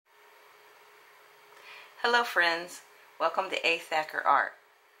Hello friends, welcome to A. Thacker Art.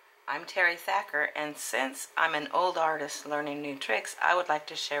 I'm Terry Thacker, and since I'm an old artist learning new tricks, I would like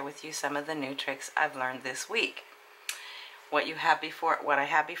to share with you some of the new tricks I've learned this week. What I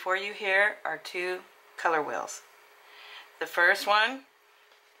have before you here are two color wheels. The first one,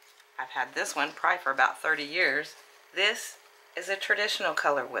 I've had this one probably for about 30 years. This is a traditional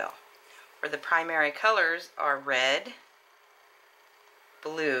color wheel, where the primary colors are red,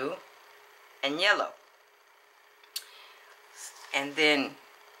 blue, and yellow. And then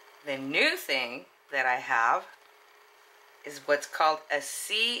the new thing that I have is what's called a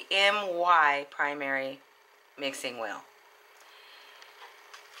CMY primary mixing wheel.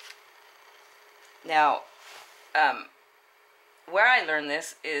 Now, where I learned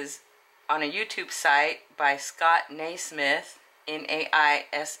this is on a YouTube site by Scott Naismith,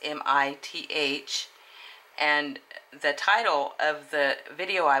 Naismith, and the title of the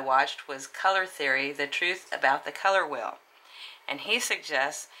video I watched was Color Theory, The Truth About the Color Wheel. And he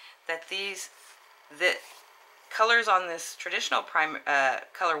suggests that the colors on this traditional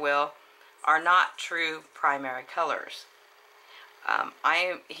color wheel are not true primary colors.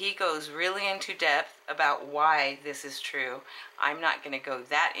 He goes really into depth about why this is true. I'm not going to go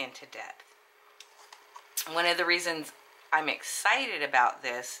that into depth. One of the reasons I'm excited about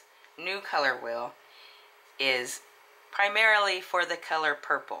this new color wheel is primarily for the color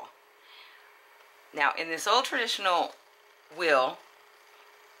purple. Now, in this old traditional wheel,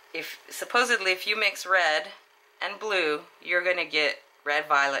 supposedly if you mix red and blue, you're going to get red,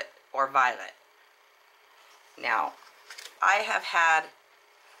 violet, or violet. Now, I have had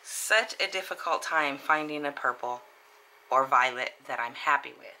such a difficult time finding a purple or violet that I'm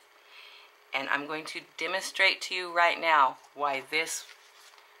happy with. And I'm going to demonstrate to you right now why this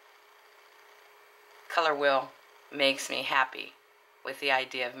color wheel makes me happy with the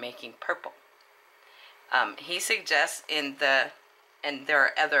idea of making purple. He suggests and there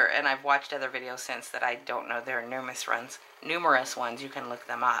are other, and I've watched other videos since that I don't know, there are numerous ones, you can look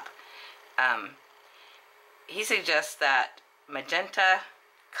them up. He suggests that magenta,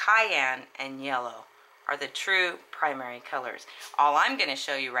 cayenne, and yellow are the true primary colors. All I'm going to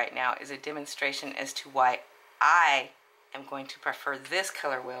show you right now is a demonstration as to why I am going to prefer this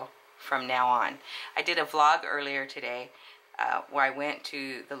color wheel from now on. I did a vlog earlier today where I went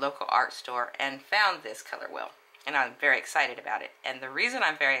to the local art store and found this color wheel, and I'm very excited about it. And the reason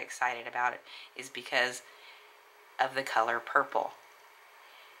I'm very excited about it is because of the color purple.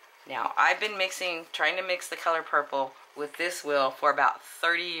 Now, I've been trying to mix the color purple with this wheel for about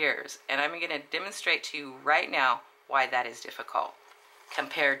 30 years, and I'm going to demonstrate to you right now why that is difficult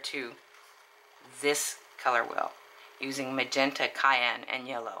compared to this color wheel using magenta, cayenne, and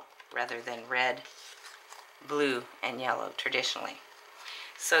yellow rather than red, blue, and yellow traditionally.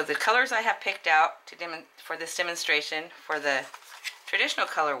 So the colors I have picked out for this demonstration for the traditional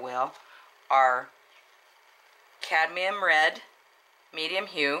color wheel are cadmium red, medium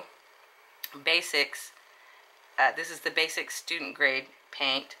hue, basics. This is the basic student grade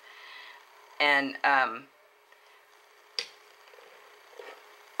paint, and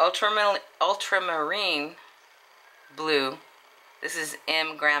ultramarine blue. This is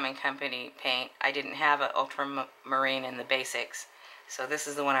M. Graham & Company paint. I didn't have an ultramarine in the basics, so this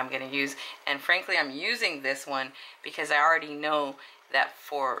is the one I'm going to use. And frankly, I'm using this one because I already know that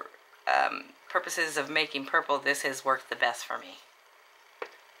for purposes of making purple, this has worked the best for me.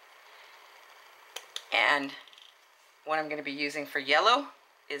 And what I'm going to be using for yellow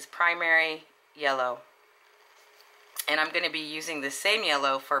is primary yellow. And I'm going to be using the same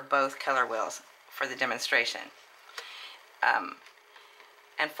yellow for both color wheels for the demonstration.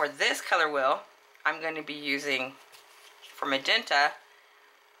 And for this color wheel, I'm going to be using, for magenta,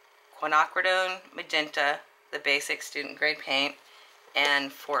 quinacridone magenta, the basic student grade paint.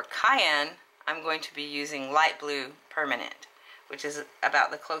 And for cayenne, I'm going to be using light blue permanent, which is about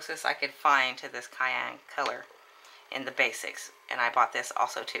the closest I could find to this cayenne color in the basics. And I bought this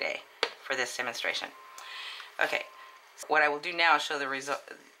also today for this demonstration. Okay, so what I will do now is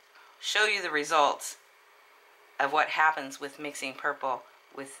show you the results of what happens with mixing purple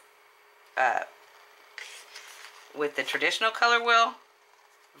with the traditional color wheel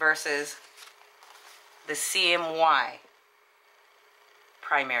versus the CMY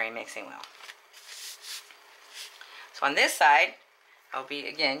primary mixing wheel. So on this side, I'll be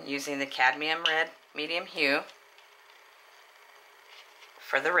again using the cadmium red medium hue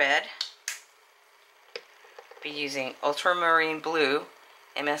for the red. Be using ultramarine blue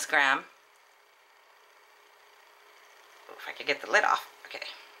MS Graham. If I could get the lid off. Okay.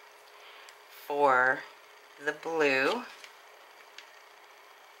 For the blue,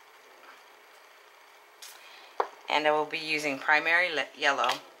 And I will be using primary yellow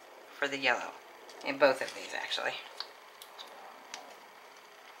for the yellow in both of these actually.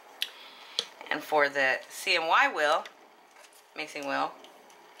 And for the CMY wheel, mixing wheel,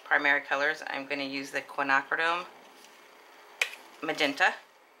 primary colors, I'm going to use the quinacridone magenta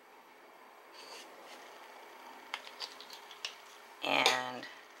and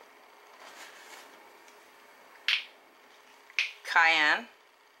cayenne,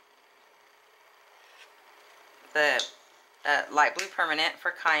 the light blue permanent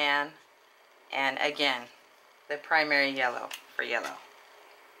for cayenne, and again the primary yellow for yellow.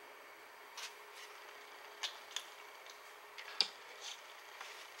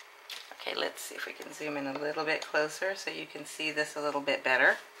 Okay, let's see if we can zoom in a little bit closer so you can see this a little bit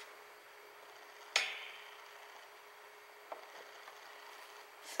better.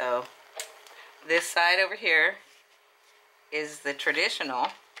 So this side over here is the traditional.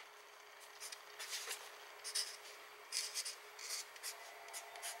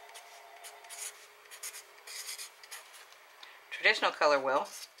 Traditional color wheel.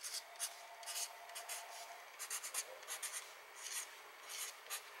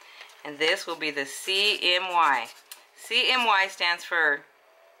 And this will be the CMY. CMY stands for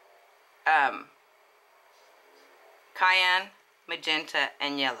cayenne, magenta,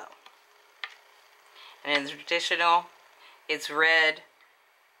 and yellow. And in the traditional, it's red,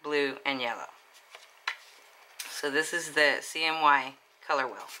 blue, and yellow. So this is the CMY color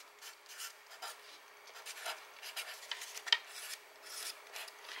wheel.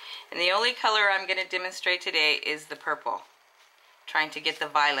 And the only color I'm going to demonstrate today is the purple. Trying to get the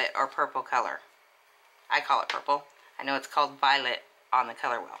violet or purple color. I call it purple. I know it's called violet on the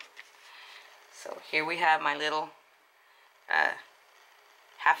color wheel. So here we have my little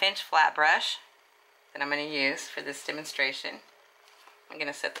 1/2-inch flat brush that I'm going to use for this demonstration. I'm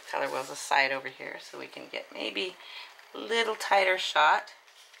going to set the color wheels aside over here so we can get maybe a little tighter shot.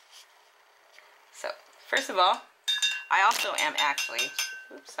 So first of all, I also am actually,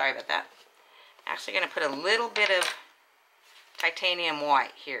 oops, sorry about that, actually going to put a little bit of titanium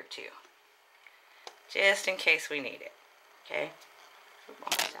white here too, just in case we need it. Okay,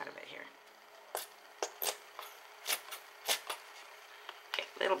 almost out of it here. Okay,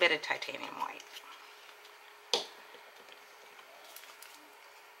 a little bit of titanium white.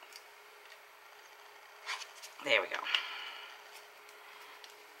 There we go.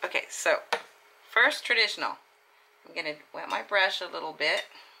 Okay, so first traditional. I'm going to wet my brush a little bit.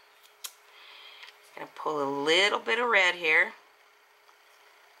 I'm going to pull a little bit of red here.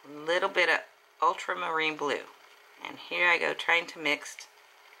 A little bit of ultramarine blue. And here I go trying to mix.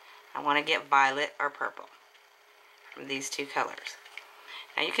 I want to get violet or purple from these two colors.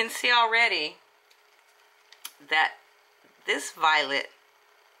 Now you can see already that this violet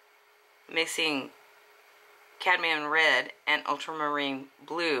mixing cadmium red and ultramarine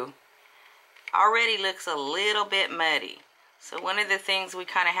blue already looks a little bit muddy. So one of the things we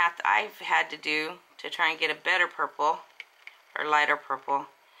kind of I've had to do to try and get a better purple or lighter purple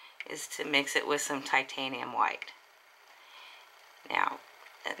is to mix it with some titanium white. Now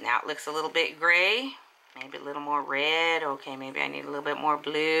it looks a little bit gray, maybe a little more red. Okay, maybe I need a little bit more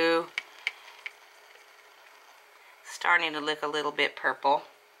blue. Starting to look a little bit purple.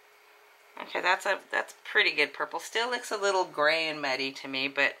 Okay, that's pretty good purple. Still looks a little gray and muddy to me,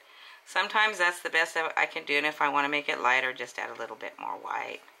 but sometimes that's the best I can do, and if I want to make it lighter, just add a little bit more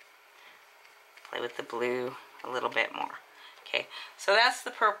white. Play with the blue a little bit more. Okay, so that's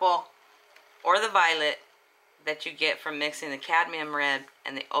the purple or the violet that you get from mixing the cadmium red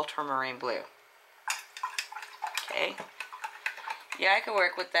and the ultramarine blue. Okay, yeah, I can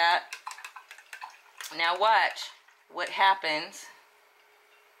work with that. Now watch what happens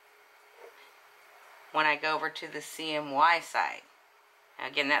when I go over to the CMY side. Now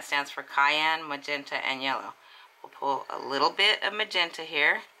again, that stands for cayenne, magenta, and yellow. We'll pull a little bit of magenta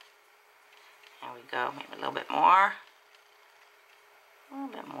here. There we go, maybe a little bit more. A little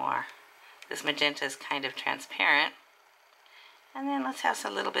bit more. This magenta is kind of transparent. And then let's have a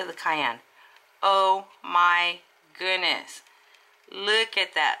little bit of the cayenne. Oh my goodness. Look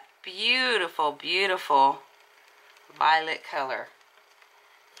at that beautiful, beautiful violet color.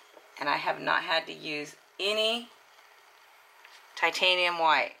 And I have not had to use any titanium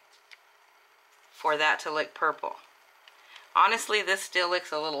white for that to look purple. Honestly, this still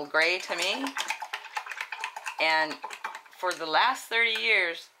looks a little gray to me. And for the last 30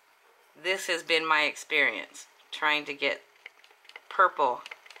 years, this has been my experience, trying to get purple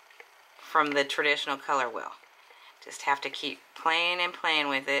from the traditional color wheel. Just have to keep playing and playing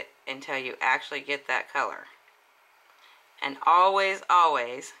with it until you actually get that color. And always,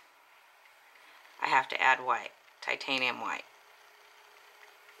 always, I have to add white. titanium white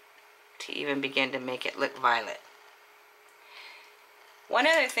to even begin to make it look violet. One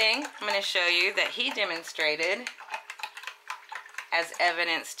other thing I'm going to show you that he demonstrated as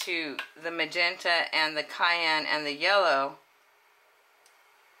evidence to the magenta and the cayenne and the yellow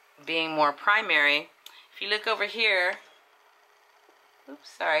being more primary. If you look over here, oops,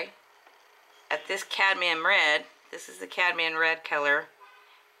 sorry, at this cadmium red, this is the cadmium red color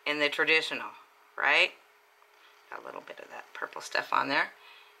in the traditional, right? Got a little bit of that purple stuff on there.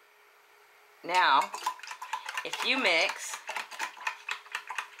 Now, if you mix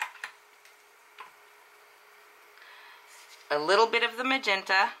a little bit of the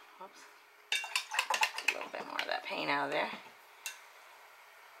magenta, oops, a little bit more of that paint out of there.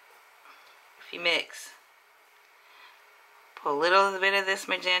 If you mix, put a little bit of this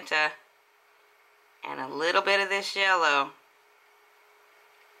magenta and a little bit of this yellow,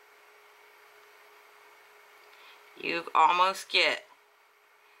 you almost get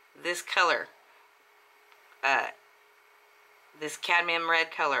this color, this cadmium red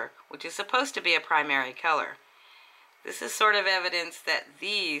color, which is supposed to be a primary color. This is sort of evidence that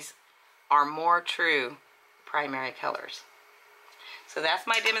these are more true primary colors. So that's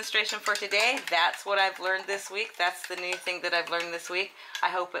my demonstration for today. That's what I've learned this week. That's the new thing that I've learned this week. I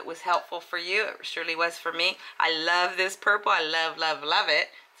hope it was helpful for you. It surely was for me. I love this purple. I love, love, love it.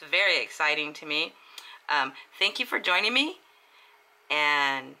 It's very exciting to me. Thank you for joining me,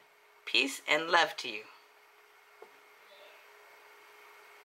 and peace and love to you.